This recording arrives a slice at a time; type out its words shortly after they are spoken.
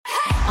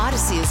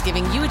Odyssey is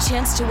giving you a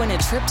chance to win a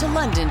trip to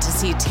London to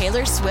see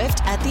Taylor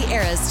Swift at the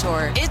Eras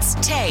Tour. It's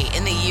Tay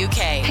in the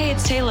UK. Hey,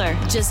 it's Taylor.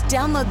 Just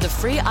download the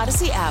free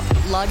Odyssey app,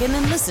 log in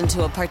and listen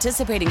to a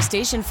participating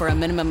station for a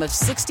minimum of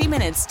 60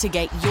 minutes to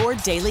get your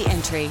daily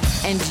entry.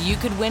 And you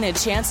could win a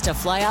chance to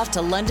fly off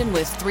to London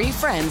with 3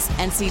 friends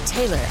and see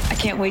Taylor. I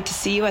can't wait to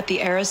see you at the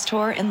Eras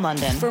Tour in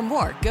London. For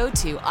more, go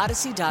to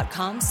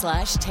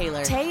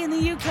odyssey.com/Taylor. Tay in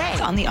the UK.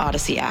 It's on the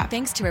Odyssey app.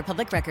 Thanks to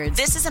Republic Records.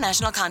 This is a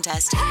national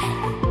contest.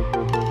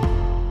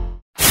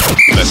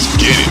 Let's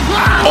get it.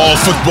 All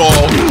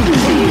football,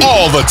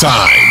 all the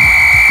time.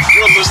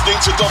 You're listening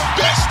to the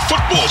best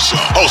football show,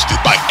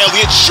 hosted by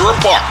Elliot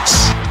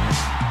Shore-Parks.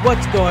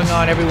 What's going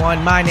on,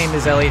 everyone? My name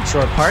is Elliot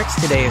Shore-Parks.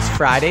 Today is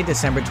Friday,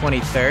 December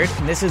 23rd,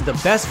 and this is the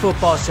Best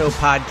Football Show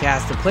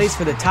podcast, a place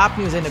for the top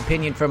news and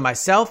opinion from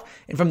myself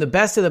and from the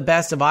best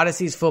of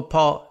Odyssey's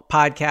football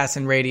podcasts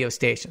and radio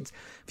stations.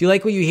 If you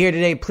like what you hear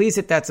today, please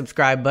hit that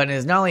subscribe button.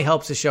 It not only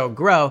helps the show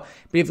grow,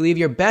 but if you leave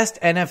your best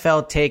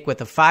NFL take with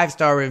a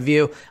 5-star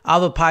review,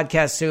 I'll have a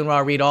podcast soon where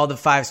I'll read all the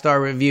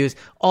 5-star reviews,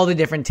 all the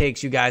different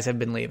takes you guys have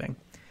been leaving.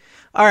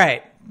 All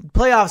right.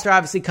 Playoffs are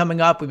obviously coming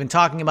up. We've been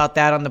talking about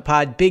that on the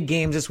pod. Big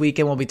games this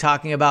weekend. We'll be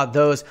talking about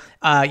those,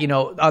 on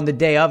the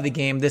day of the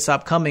game this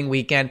upcoming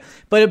weekend.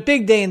 But a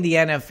big day in the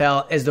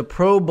NFL as the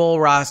Pro Bowl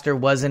roster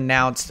was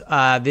announced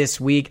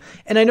this week.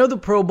 And I know the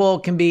Pro Bowl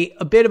can be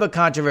a bit of a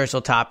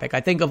controversial topic.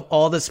 I think of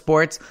all the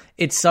sports,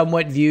 it's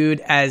somewhat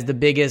viewed as the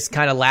biggest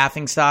kind of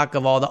laughingstock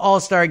of all the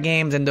All-Star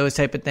games and those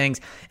type of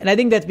things. And I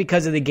think that's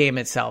because of the game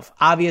itself.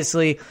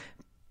 Obviously,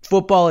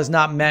 football is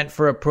not meant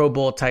for a Pro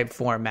Bowl type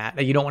format.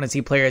 You don't want to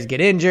see players get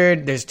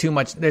injured.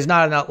 There's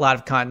not a lot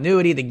of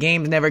continuity. The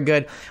game's never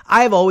good.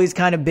 I've always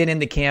kind of been in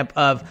the camp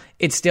of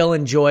it's still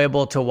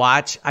enjoyable to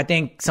watch. I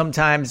think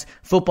sometimes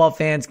football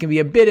fans can be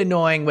a bit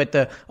annoying with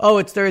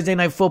it's Thursday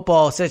Night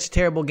Football, such a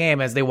terrible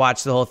game, as they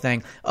watch the whole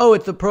thing. Oh,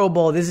 it's the Pro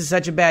Bowl, this is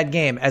such a bad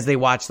game, as they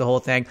watch the whole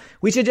thing.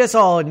 We should just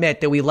all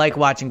admit that we like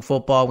watching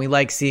football. We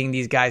like seeing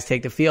these guys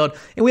take the field,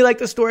 and we like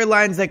the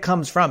storylines that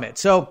comes from it.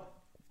 So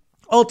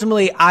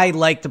ultimately, I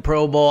like the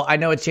Pro Bowl. I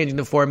know it's changing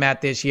the format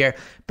this year,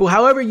 but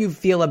however you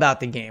feel about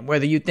the game,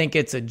 whether you think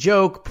it's a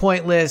joke,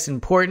 pointless,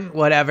 important,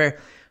 whatever,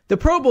 the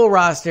Pro Bowl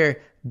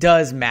roster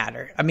does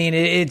matter. I mean,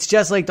 it's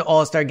just like the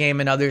All-Star game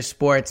in other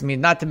sports. I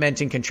mean, not to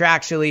mention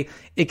contractually,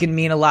 it can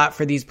mean a lot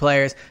for these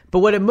players, but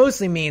what it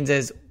mostly means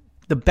is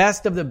the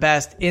best of the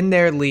best in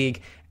their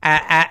league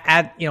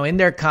in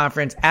their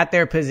conference, at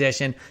their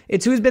position.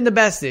 It's who's been the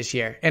best this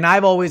year. And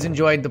I've always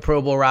enjoyed the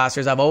Pro Bowl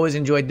rosters. I've always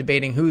enjoyed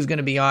debating who's going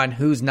to be on,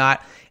 who's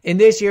not. And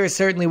this year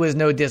certainly was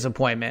no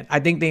disappointment. I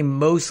think they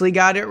mostly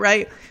got it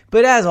right.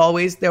 But as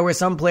always, there were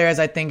some players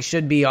I think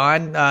should be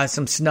on,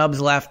 some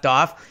snubs left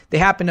off. They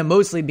happen to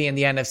mostly be in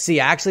the NFC.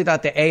 I actually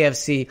thought the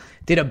AFC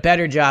did a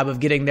better job of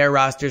getting their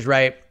rosters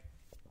right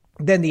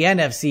than the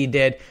NFC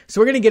did.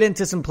 So we're going to get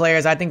into some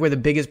players I think were the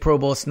biggest Pro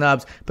Bowl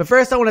snubs. But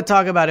first I want to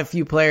talk about a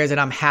few players that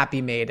I'm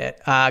happy made it.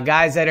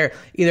 Guys that are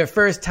either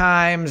first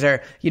times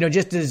or,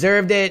 just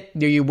deserved it.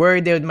 You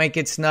worried they would make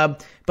it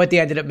snubbed, but they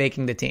ended up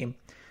making the team.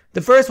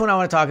 The first one I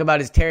want to talk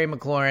about is Terry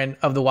McLaurin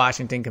of the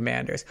Washington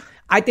Commanders.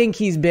 I think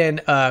he's been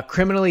a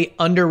criminally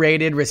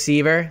underrated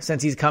receiver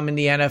since he's come in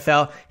the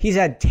NFL. He's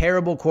had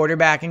terrible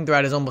quarterbacking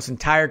throughout his almost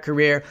entire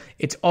career.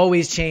 It's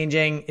always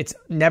changing. It's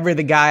never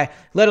the guy,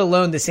 let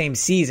alone the same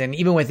season.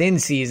 Even within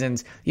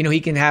seasons,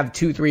 he can have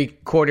 2-3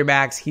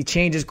 quarterbacks. He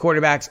changes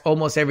quarterbacks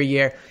almost every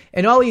year.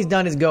 And all he's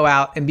done is go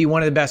out and be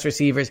one of the best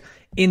receivers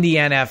in the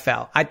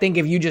NFL. I think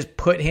if you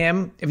put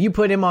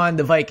him on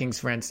the Vikings,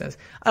 for instance,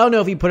 I don't know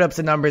if he put up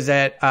the numbers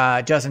that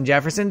Justin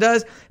Jefferson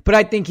does, but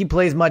I think he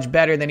plays much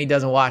better than he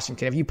does in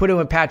Washington. If you put him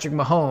with Patrick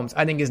Mahomes,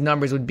 I think his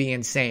numbers would be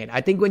insane.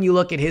 I think when you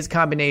look at his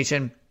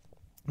combination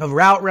of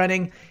route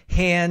running,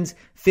 hands,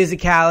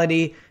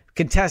 physicality,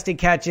 contested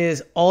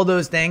catches, all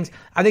those things,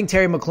 I think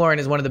Terry McLaurin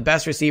is one of the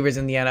best receivers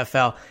in the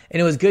NFL,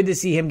 and it was good to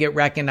see him get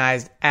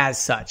recognized as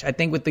such. I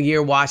think with the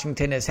year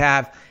Washington has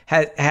had,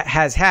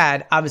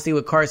 obviously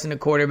with Carson, a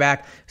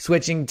quarterback,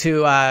 switching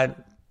to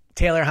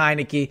Taylor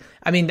Heineke.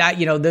 I mean,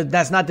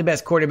 that's not the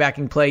best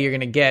quarterbacking play you're going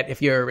to get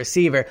if you're a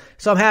receiver.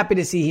 So I'm happy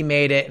to see he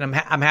made it, and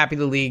I'm happy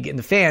the league and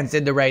the fans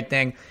did the right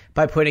thing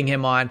by putting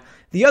him on.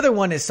 The other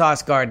one is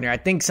Sauce Gardner. I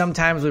think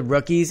sometimes with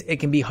rookies, it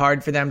can be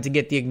hard for them to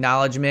get the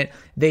acknowledgement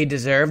they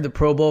deserve. The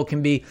Pro Bowl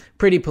can be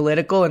pretty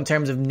political in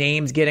terms of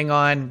names getting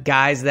on,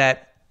 guys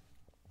that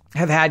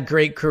have had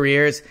great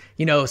careers,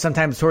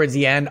 sometimes towards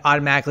the end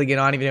automatically get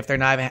on even if they're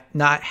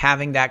not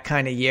having that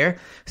kind of year.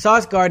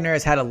 Sauce Gardner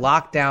has had a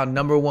lockdown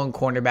number one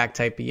cornerback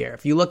type of year.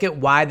 If you look at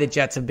why the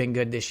Jets have been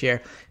good this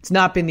year, it's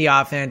not been the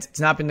offense,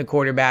 it's not been the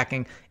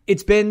quarterbacking,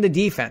 it's been the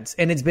defense,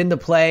 and it's been the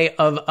play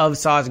of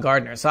Sauce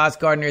Gardner. Sauce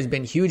Gardner has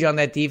been huge on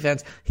that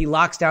defense. He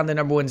locks down the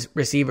number one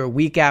receiver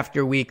week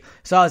after week.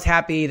 So I was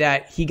happy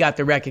that he got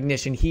the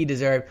recognition he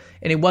deserved,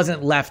 and it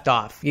wasn't left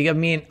off.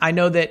 I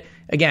know that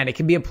again, it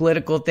can be a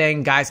political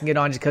thing. Guys can get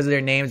on just because of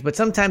their names, but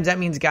sometimes that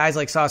means guys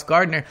like Sauce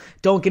Gardner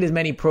don't get as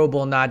many Pro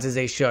Bowl nods as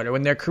they should, or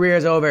when their career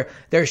is over,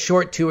 they're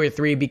short 2 or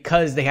 3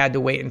 because they had to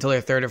wait until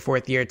their 3rd or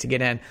 4th year to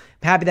get in.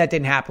 I'm happy that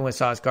didn't happen with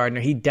Sauce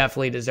Gardner. He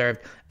definitely deserved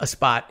a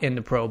spot in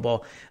the Pro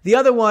Bowl. The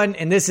other one,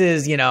 and this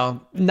is,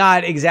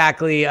 not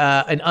exactly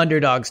an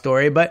underdog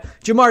story, but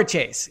Ja'Marr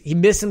Chase. He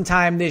missed some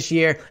time this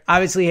year.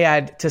 Obviously, he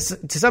had, to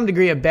some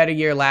degree, a better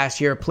year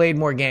last year, played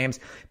more games.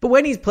 But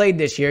when he's played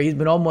this year, he's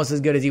been almost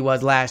as good as he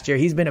was last year.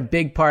 He's been a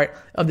big part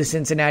of the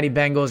Cincinnati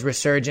Bengals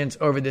resurgence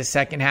over the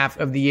second half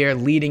of the year,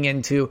 leading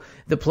into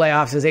the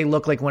playoffs as they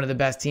look like one of the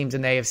best teams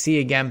in the AFC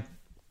again.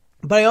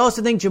 But I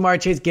also think Ja'Marr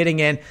Chase getting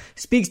in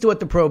speaks to what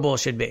the Pro Bowl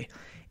should be.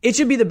 It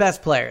should be the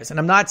best players, and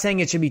I'm not saying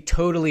it should be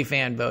totally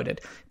fan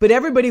voted, but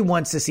everybody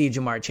wants to see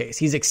Ja'Marr Chase.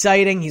 He's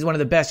exciting. He's one of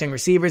the best young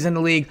receivers in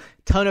the league.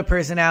 Ton of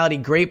personality,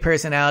 great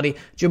personality.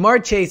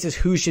 Ja'Marr Chase is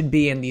who should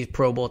be in these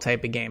Pro Bowl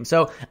type of games.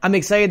 So I'm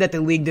excited that the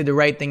league did the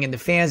right thing and the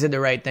fans did the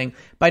right thing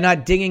by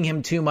not dinging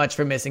him too much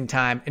for missing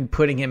time and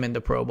putting him in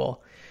the Pro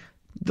Bowl.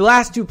 The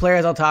last 2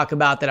 players I'll talk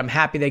about that I'm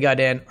happy they got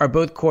in are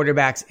both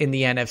quarterbacks in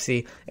the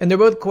NFC. And they're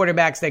both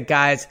quarterbacks that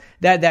guys,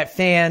 that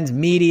fans,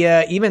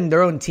 media, even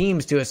their own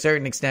teams to a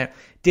certain extent,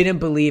 didn't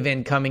believe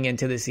in coming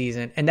into the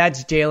season. And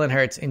that's Jalen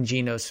Hurts and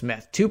Geno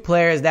Smith. 2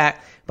 players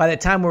that, by the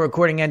time we're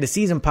recording end of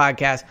season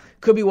podcast,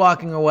 could be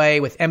walking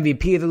away with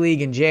MVP of the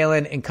league in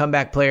Jalen and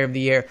comeback player of the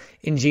year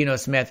in Geno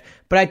Smith.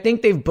 But I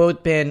think they've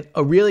both been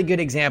a really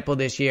good example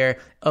this year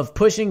of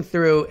pushing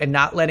through and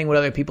not letting what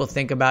other people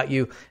think about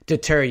you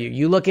deter you.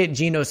 You look at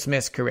Geno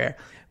Smith's career.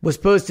 Was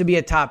supposed to be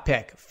a top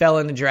pick, fell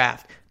in the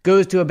draft,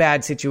 goes to a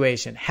bad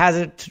situation, has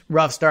a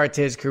rough start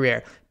to his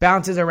career,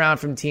 bounces around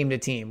from team to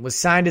team, was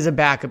signed as a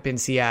backup in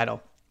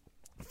Seattle,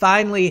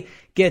 finally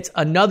gets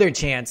another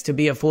chance to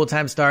be a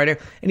full-time starter,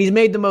 and he's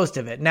made the most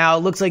of it. Now,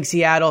 it looks like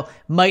Seattle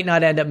might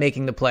not end up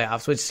making the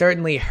playoffs, which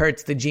certainly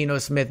hurts the Geno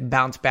Smith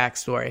bounce-back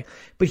story.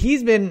 But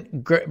he's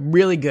been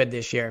really good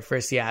this year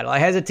for Seattle. I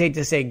hesitate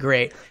to say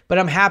great, but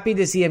I'm happy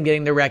to see him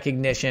getting the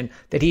recognition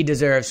that he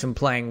deserves from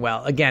playing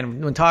well.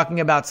 Again, when talking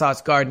about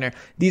Sauce Gardner,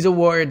 these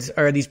awards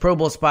or these Pro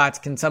Bowl spots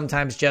can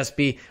sometimes just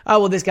be, oh,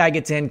 well, this guy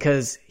gets in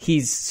because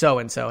he's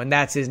so-and-so, and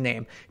that's his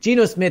name.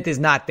 Geno Smith is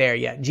not there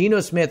yet.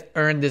 Geno Smith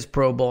earned this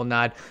Pro Bowl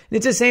nod.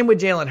 It's the same with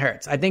Jalen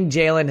Hurts. I think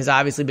Jalen has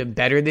obviously been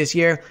better this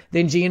year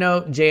than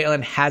Geno.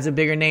 Jalen has a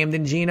bigger name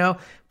than Geno,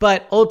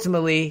 but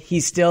ultimately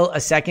he's still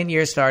a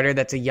second-year starter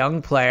that's a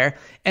young player.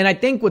 And I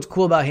think what's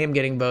cool about him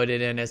getting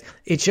voted in is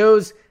it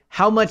shows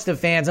how much the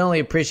fans not only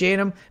appreciate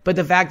him, but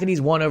the fact that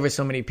he's won over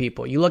so many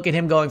people. You look at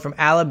him going from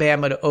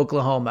Alabama to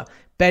Oklahoma,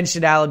 benched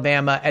at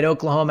Alabama, at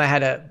Oklahoma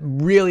had a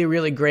really,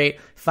 really great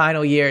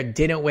final year,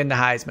 didn't win the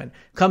Heisman.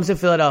 Comes to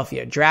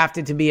Philadelphia,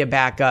 drafted to be a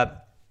backup.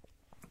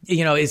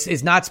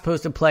 Is not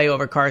supposed to play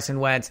over Carson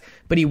Wentz,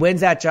 but he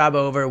wins that job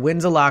over,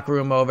 wins the locker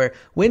room over,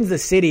 wins the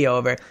city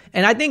over.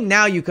 And I think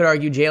now you could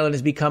argue Jalen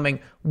is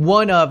becoming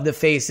one of the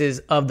faces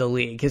of the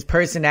league. His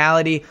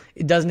personality,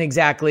 it doesn't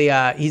exactly,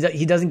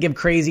 he doesn't give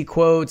crazy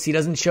quotes. He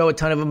doesn't show a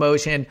ton of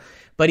emotion,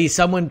 but he's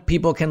someone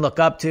people can look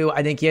up to.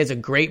 I think he has a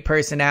great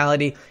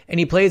personality, and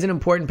he plays an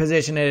important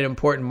position in an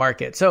important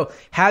market. So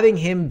having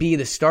him be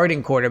the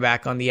starting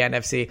quarterback on the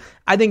NFC,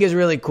 I think is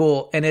really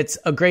cool, and it's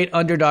a great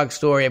underdog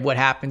story of what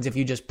happens if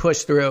you just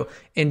push through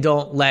and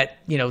don't let,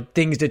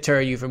 things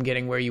deter you from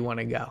getting where you want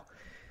to go.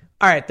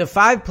 All right, the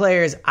 5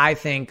 players I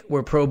think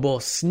were Pro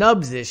Bowl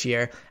snubs this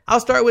year. I'll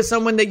start with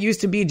someone that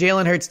used to be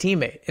Jalen Hurts'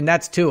 teammate, and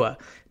that's Tua.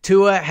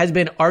 Tua has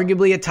been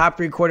arguably a top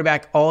 3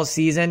 quarterback all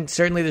season.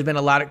 Certainly there's been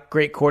a lot of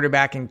great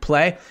quarterbacking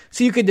play.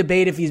 So you could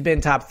debate if he's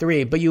been top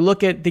 3, but you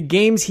look at the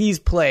games he's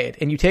played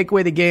and you take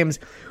away the games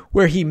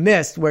where he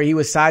missed, where he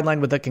was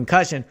sidelined with a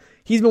concussion.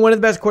 He's been one of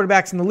the best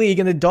quarterbacks in the league,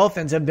 and the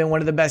Dolphins have been one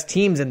of the best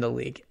teams in the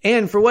league.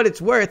 And for what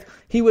it's worth,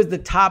 he was the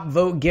top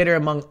vote getter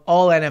among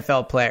all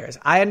NFL players.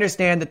 I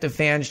understand that the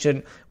fans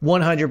should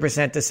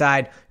 100%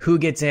 decide who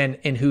gets in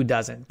and who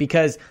doesn't,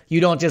 because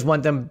you don't just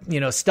want them,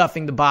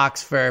 stuffing the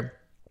box for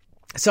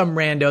some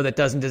rando that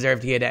doesn't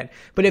deserve to get in.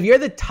 But if you're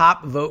the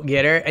top vote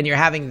getter and you're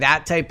having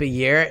that type of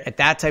year at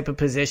that type of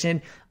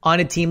position on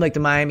a team like the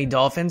Miami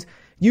Dolphins,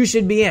 you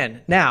should be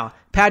in. Now,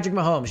 Patrick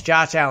Mahomes,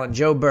 Josh Allen,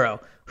 Joe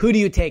Burrow, who do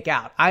you take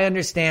out? I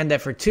understand that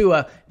for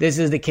Tua, this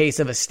is the case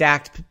of a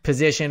stacked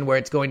position where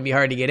it's going to be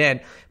hard to get in,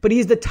 but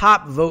he's the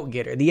top vote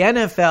getter. The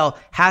NFL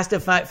has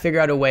to figure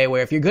out a way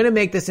where if you're going to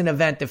make this an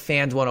event that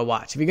fans want to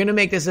watch, if you're going to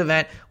make this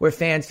event where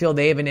fans feel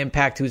they have an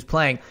impact who's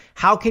playing,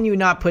 how can you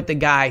not put the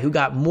guy who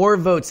got more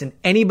votes than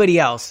anybody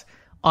else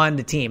on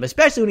the team,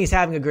 especially when he's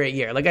having a great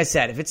year? Like I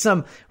said, if it's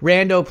some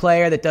rando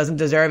player that doesn't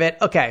deserve it,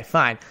 okay,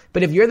 fine.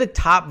 But if you're the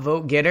top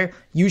vote getter,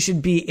 you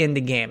should be in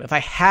the game. If I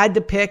had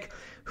to pick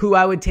who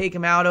I would take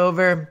him out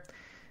over,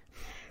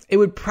 it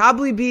would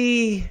probably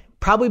be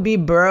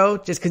Burrow,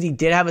 just because he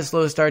did have a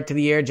slow start to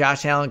the year.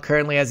 Josh Allen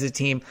currently has his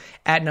team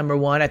at number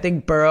 1. I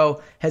think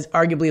Burrow has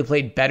arguably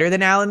played better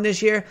than Allen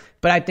this year,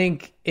 but I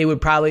think it would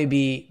probably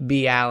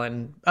be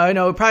Allen. Oh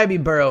no, it would probably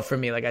be Burrow for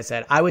me. Like I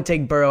said, I would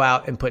take Burrow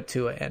out and put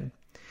Tua in.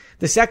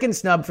 The second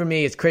snub for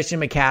me is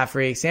Christian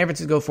McCaffrey. San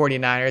Francisco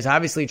 49ers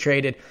obviously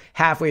traded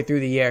halfway through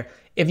the year.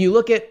 If you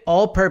look at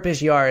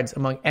all-purpose yards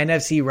among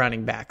NFC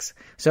running backs,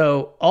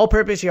 so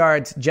all-purpose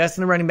yards just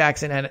in the running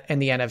backs in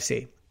the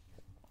NFC,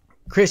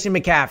 Christian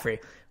McCaffrey,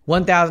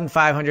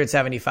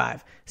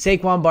 1,575.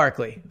 Saquon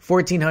Barkley,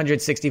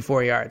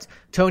 1,464 yards.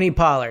 Tony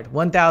Pollard,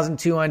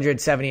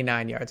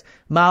 1,279 yards.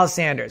 Miles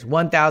Sanders,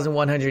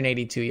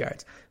 1,182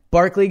 yards.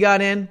 Barkley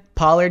got in,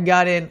 Pollard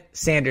got in,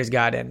 Sanders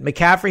got in.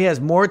 McCaffrey has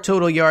more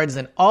total yards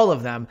than all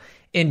of them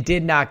and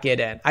did not get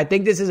in. I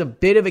think this is a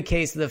bit of a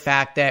case of the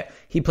fact that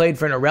he played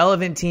for an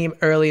irrelevant team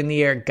early in the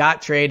year,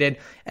 got traded,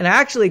 and I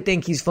actually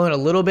think he's flown a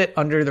little bit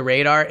under the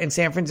radar in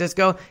San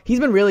Francisco. He's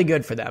been really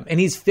good for them, and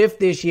he's 5th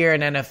this year in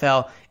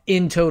NFL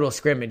in total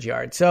scrimmage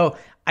yards. So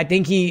I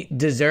think he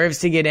deserves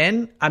to get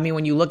in. I mean,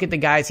 when you look at the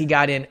guys he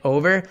got in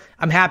over,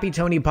 I'm happy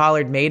Tony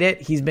Pollard made it.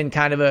 He's been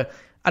kind of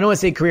I don't want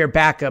to say career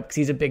backup because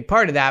he's a big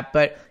part of that,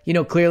 but,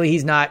 clearly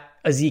he's not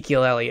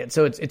Ezekiel Elliott.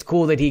 So it's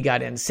cool that he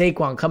got in.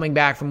 Saquon coming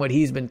back from what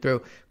he's been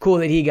through. Cool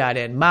that he got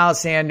in. Miles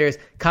Sanders,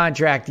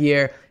 contract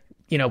year,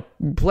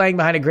 playing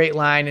behind a great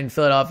line in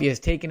Philadelphia, is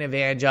taking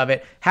advantage of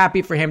it.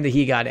 Happy for him that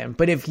he got in.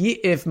 But if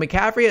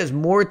McCaffrey has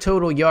more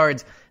total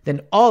yards than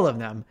all of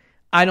them,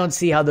 I don't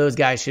see how those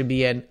guys should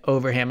be in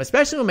over him,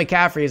 especially when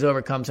McCaffrey has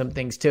overcome some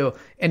things too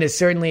and is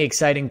certainly an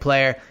exciting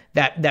player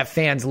that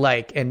fans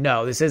like. And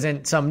no, this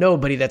isn't some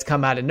nobody that's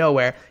come out of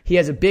nowhere. He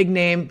has a big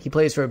name. He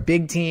plays for a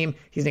big team.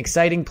 He's an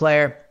exciting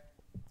player.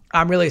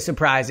 I'm really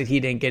surprised that he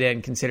didn't get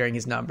in considering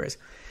his numbers.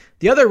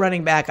 The other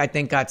running back I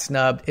think got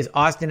snubbed is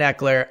Austin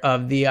Eckler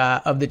of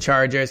the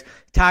Chargers,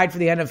 tied for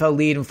the NFL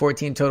lead in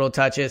 14 total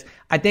touches.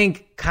 I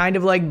think kind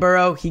of like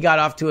Burrow, he got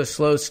off to a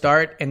slow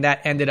start and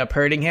that ended up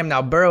hurting him.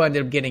 Now Burrow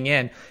ended up getting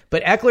in,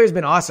 but Eckler has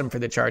been awesome for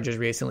the Chargers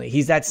recently.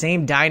 He's that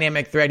same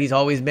dynamic threat he's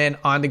always been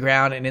on the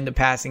ground and in the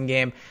passing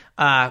game.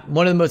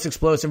 One of the most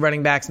explosive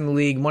running backs in the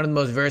league, one of the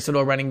most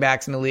versatile running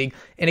backs in the league.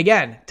 And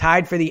again,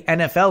 tied for the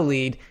NFL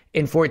lead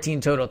in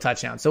 14 total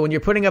touchdowns. So when you're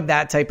putting up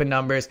that type of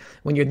numbers,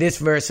 when you're this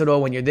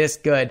versatile, when you're this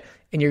good,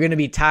 and you're going to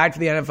be tied for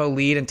the NFL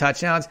lead in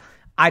touchdowns,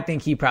 I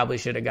think he probably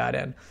should have got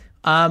in.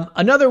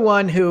 Another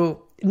one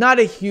who, not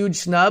a huge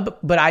snub,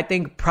 but I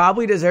think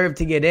probably deserved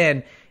to get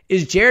in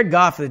is Jared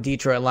Goff of the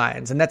Detroit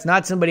Lions. And that's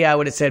not somebody I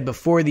would have said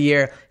before the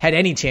year had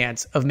any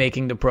chance of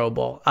making the Pro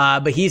Bowl.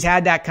 But he's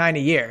had that kind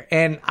of year.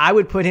 And I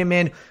would put him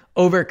in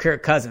over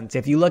Kirk Cousins.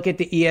 If you look at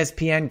the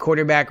ESPN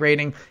quarterback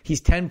rating,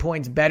 he's 10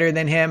 points better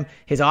than him.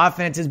 His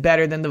offense is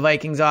better than the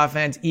Vikings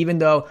offense, even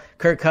though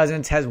Kirk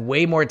Cousins has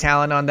way more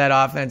talent on that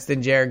offense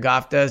than Jared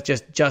Goff does,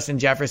 just Justin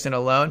Jefferson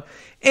alone.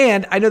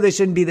 And I know this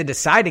shouldn't be the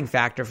deciding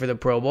factor for the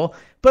Pro Bowl,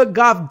 but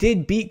Goff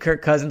did beat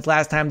Kirk Cousins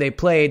last time they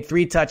played.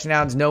 3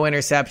 touchdowns, no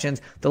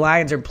interceptions. The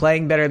Lions are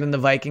playing better than the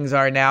Vikings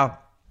are now.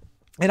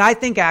 And I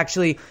think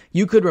actually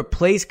you could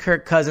replace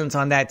Kirk Cousins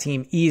on that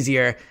team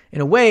easier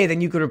in a way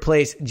than you could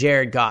replace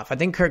Jared Goff. I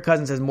think Kirk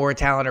Cousins has more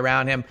talent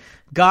around him.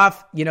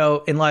 Goff,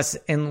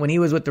 when he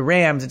was with the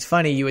Rams, it's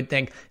funny, you would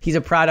think he's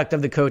a product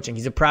of the coaching.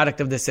 He's a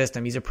product of the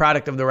system. He's a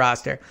product of the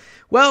roster.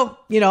 Well,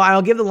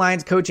 I'll give the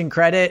Lions coaching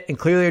credit, and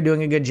clearly they're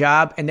doing a good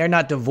job, and they're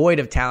not devoid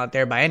of talent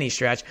there by any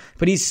stretch,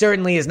 but he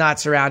certainly is not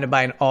surrounded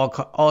by an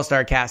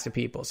all-star cast of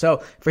people.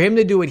 So for him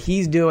to do what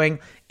he's doing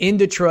in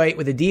Detroit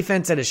with a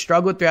defense that has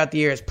struggled throughout the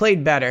year, has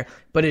played better,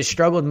 but has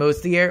struggled most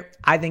of the year,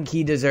 I think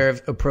he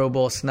deserves a Pro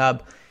Bowl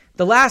snub.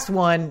 The last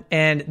one,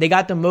 and they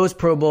got the most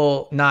Pro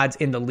Bowl nods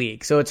in the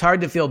league, so it's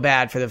hard to feel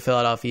bad for the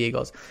Philadelphia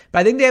Eagles. But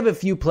I think they have a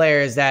few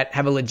players that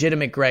have a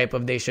legitimate gripe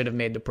of they should have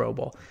made the Pro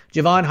Bowl.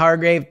 Javon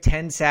Hargrave,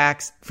 10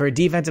 sacks. For a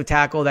defensive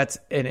tackle, that's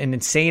an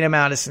insane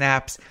amount of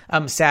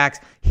sacks.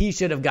 He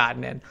should have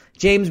gotten in.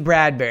 James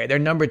Bradbury, their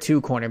number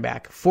 2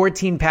 cornerback,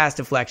 14 pass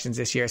deflections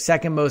this year,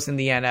 second most in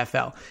the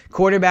NFL.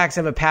 Quarterbacks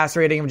have a pass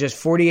rating of just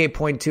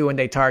 48.2 when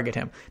they target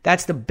him.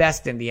 That's the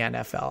best in the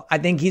NFL. I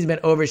think he's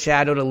been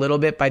overshadowed a little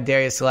bit by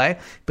Darius Slay,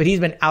 but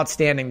he's been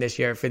outstanding this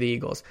year for the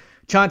Eagles.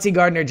 Chauncey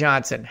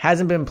Gardner-Johnson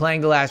hasn't been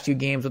playing the last few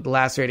games with the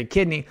lacerated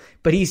kidney,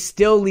 but he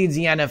still leads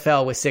the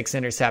NFL with 6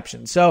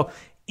 interceptions. So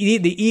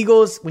the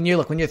Eagles, when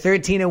you're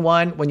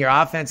 13-1, when your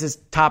offense is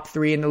top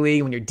 3 in the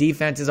league, when your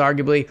defense is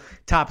arguably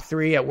top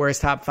 3, at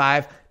worst top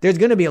 5, there's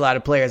going to be a lot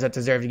of players that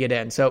deserve to get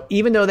in. So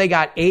even though they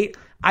got 8,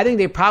 I think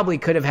they probably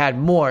could have had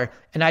more.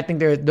 And I think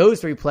those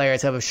 3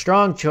 players have a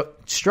strong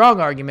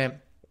argument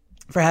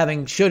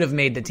for should have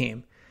made the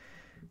team.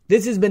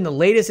 This has been the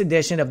latest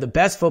edition of the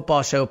Best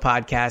Football Show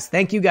podcast.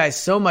 Thank you guys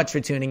so much for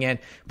tuning in.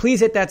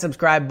 Please hit that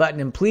subscribe button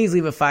and please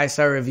leave a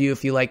 5-star review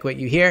if you like what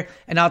you hear.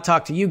 And I'll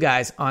talk to you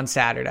guys on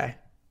Saturday.